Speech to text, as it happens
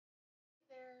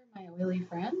my oily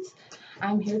friends.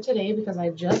 I'm here today because I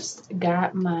just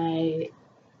got my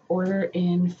order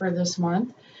in for this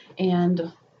month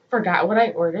and forgot what I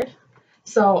ordered.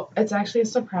 So it's actually a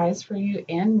surprise for you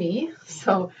and me.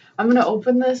 So I'm going to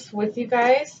open this with you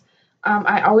guys.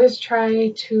 I always try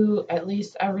to at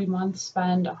least every month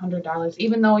spend $100,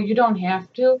 even though you don't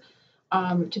have to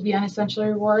be on Essential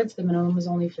Rewards. The minimum is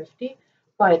only 50,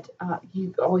 but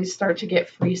you always start to get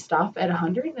free stuff at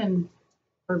 100. And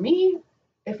for me,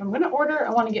 if I'm going to order, I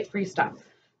want to get free stuff.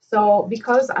 So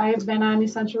because I've been on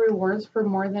Essential Rewards for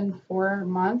more than 4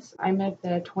 months, I'm at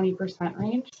the 20%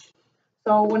 range.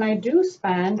 So when I do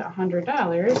spend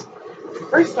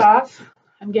 $100, first off,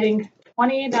 I'm getting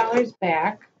 $28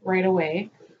 back right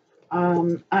away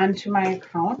onto my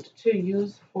account to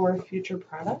use for future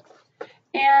products.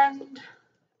 And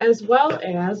as well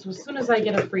as soon as I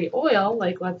get a free oil,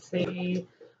 like let's say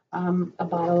a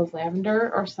bottle of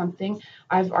lavender or something,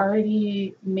 I've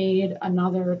already made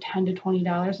another $10 to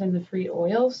 $20 in the free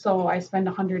oil. So I spend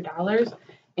 $100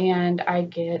 and I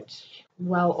get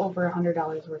well over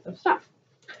 $100 worth of stuff.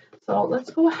 So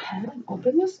let's go ahead and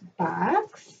open this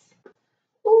box.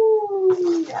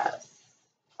 Ooh, yes.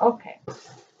 Okay.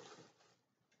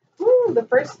 Ooh, the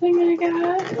first thing I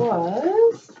got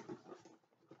was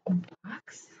a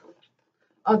box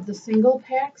of the single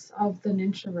packs of the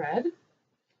Ninja Red.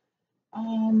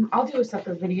 I'll do a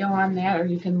separate video on that, or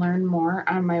you can learn more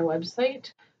on my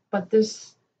website. But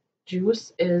this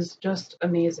juice is just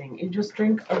amazing. You just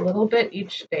drink a little bit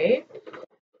each day.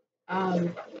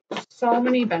 So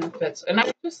many benefits, and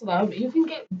I just love. You can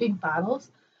get big bottles,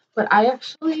 but I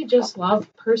actually just love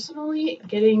personally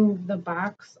getting the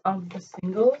box of the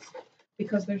singles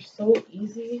because they're so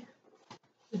easy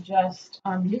to just.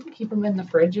 You can keep them in the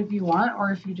fridge if you want,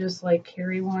 or if you just like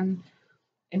carry one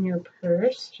in your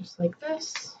purse, just like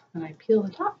this, and I peel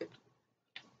the top.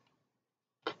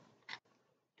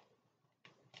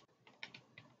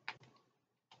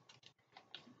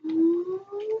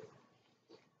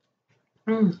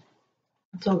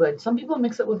 It's so good. Some people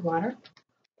mix it with water.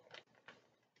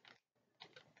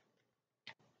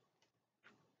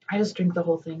 I just drink the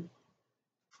whole thing.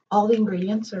 All the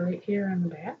ingredients are right here on the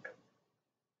back,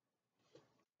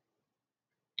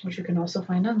 which you can also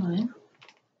find online.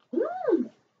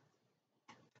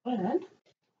 And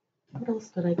what else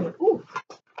did I get? Ooh,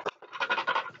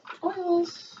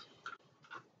 oils.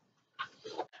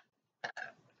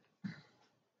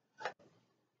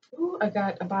 Ooh, I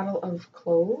got a bottle of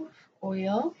clove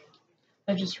oil.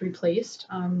 I just replaced.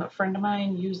 A friend of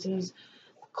mine uses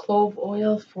clove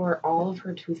oil for all of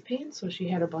her tooth pain. So she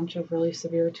had a bunch of really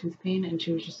severe tooth pain and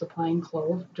she was just applying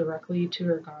clove directly to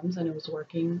her gums and it was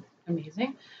working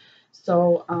amazing.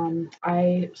 So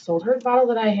I sold her the bottle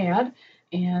that I had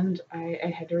and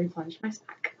I had to replenish my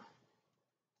stock.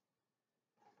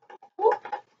 Oh,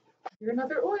 here's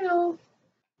another oil.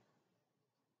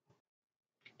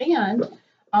 And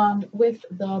with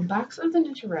the box of the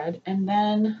Ninja Red and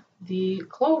then the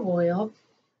clove oil,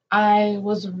 I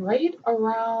was right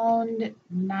around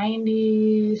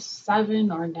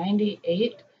 97 or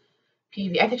 98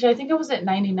 PV. Actually, I think I was at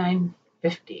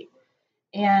 99.50.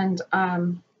 And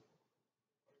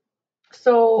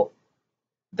so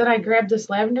then I grabbed this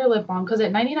lavender lip balm because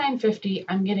at 99.50,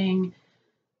 I'm getting,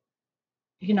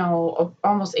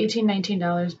 almost $18,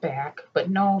 $19 back, but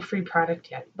no free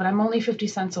product yet. But I'm only 50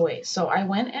 cents away. So I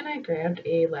went and I grabbed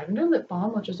a lavender lip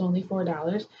balm, which is only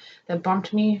 $4. That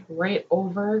bumped me right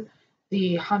over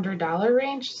the $100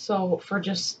 range. So for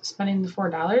just spending the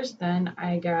 $4, then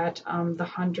I got the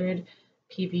 100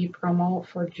 PB promo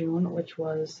for June, which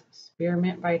was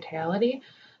Spearmint Vitality.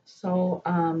 So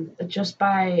just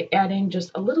by adding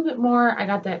just a little bit more, I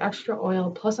got that extra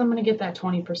oil, plus I'm going to get that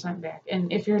 20% back.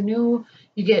 And if you're new,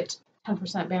 you get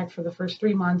 10% back for the first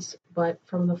 3 months, but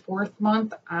from the 4th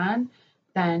month on,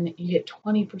 then you get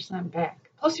 20%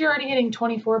 back. Plus you're already getting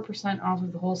 24% off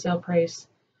of the wholesale price,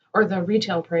 or the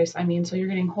retail price, I mean, so you're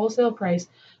getting wholesale price,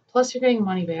 plus you're getting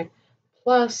money back,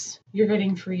 plus you're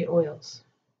getting free oils.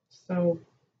 So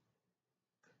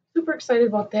super excited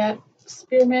about that.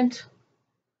 Spearmint,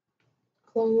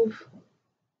 clove,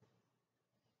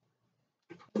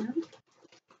 and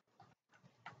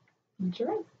Ninja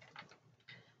Red.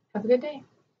 Have a good day.